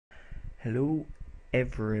Hello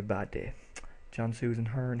everybody, John Susan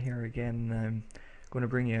Hearn here again. I'm going to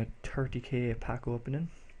bring you a 30k pack opening.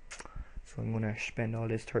 So I'm going to spend all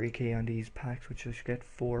this 30k on these packs, which I should get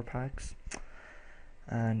 4 packs.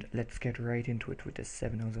 And let's get right into it with this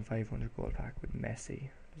 7,500 gold pack with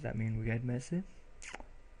Messi. Does that mean we get Messi?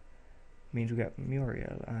 Means we get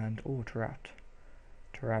Muriel and Taarabt.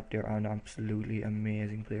 Taarabt, they're an absolutely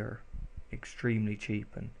amazing player. Extremely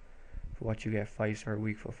cheap, and for what you get, 5-star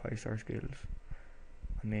week for 5-star skills.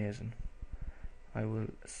 Amazing. I will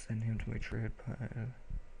send him to my trade pile.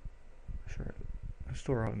 Sure, I'll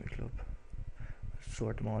store all in my club. I'll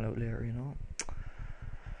sort them all out later, you know.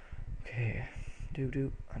 Okay,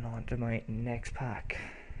 and on to my next pack.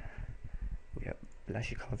 We have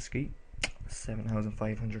Blashikovsky,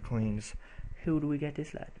 7,500 coins. Who do we get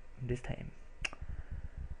this lad this time?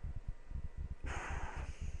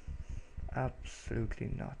 Absolutely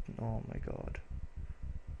nothing. Oh my god.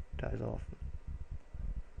 That is awful.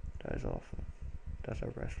 That is awful. That's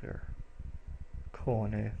our best player.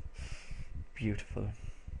 Kone. Beautiful.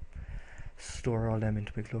 Store all them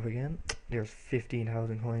into my club again. There's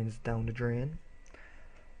 15,000 coins down the drain.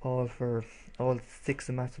 All for all 6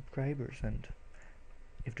 of my subscribers, and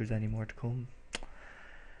if there's any more to come.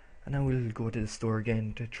 And now we'll go to the store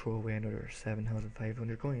again to throw away another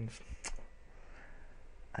 7,500 coins.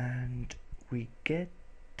 And we get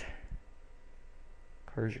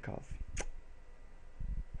craic.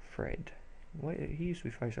 Fred. Why he used to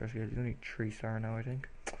be 5-star skills, he's only 3-star now, I think.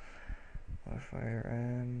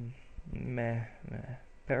 Fire, meh.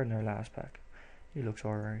 Better than our last pack. He looks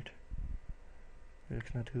alright. He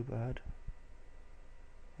looks not too bad.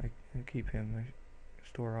 I keep him, I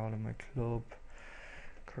store all in my club.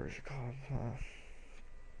 Craic.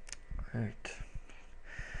 Right.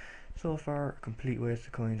 So far, complete waste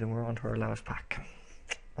of coins, and we're on to our last pack.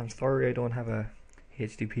 I'm sorry I don't have a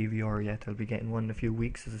HD PVR yet. I'll be getting one in a few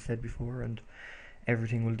weeks, as I said before, and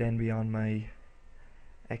everything will then be on my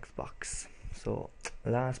Xbox. So,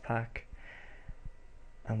 last pack,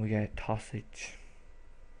 and we get Tosic,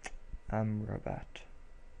 Amrabat,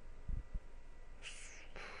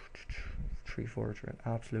 3-4,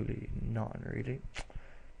 absolutely nothing really.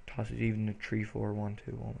 Tosic even a 3-4-1-2,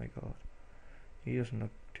 oh my god. He doesn't look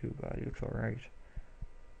too bad, he looks alright.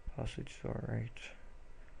 Tosic is alright.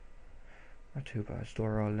 Not too bad.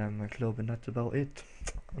 Store all them in my club, and that's about it.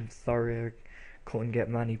 I'm sorry I couldn't get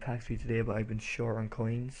many packs for you today, but I've been short on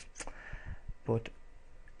coins. But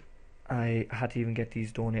I had to even get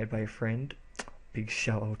these donated by a friend. Big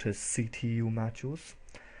shout out to CTU Machos.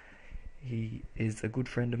 He is a good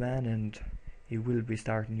friend of mine, and he will be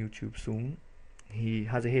starting YouTube soon. He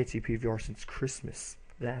has a HCPVR since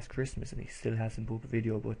last Christmas, and he still hasn't put a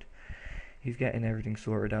video, but he's getting everything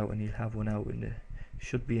sorted out, and he'll have one out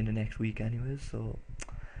should be in the next week anyways. So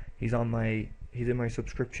he's in my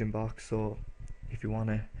subscription box, so if you want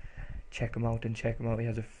to check him out, then check him out. He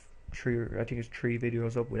has I think it's 3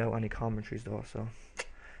 videos up without any commentaries though, so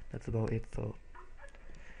that's about it. So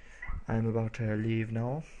I'm about to leave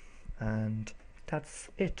now, and that's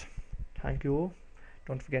it. Thank you.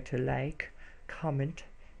 Don't forget to like, comment,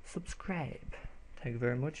 subscribe. Thank you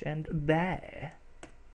very much, and bye.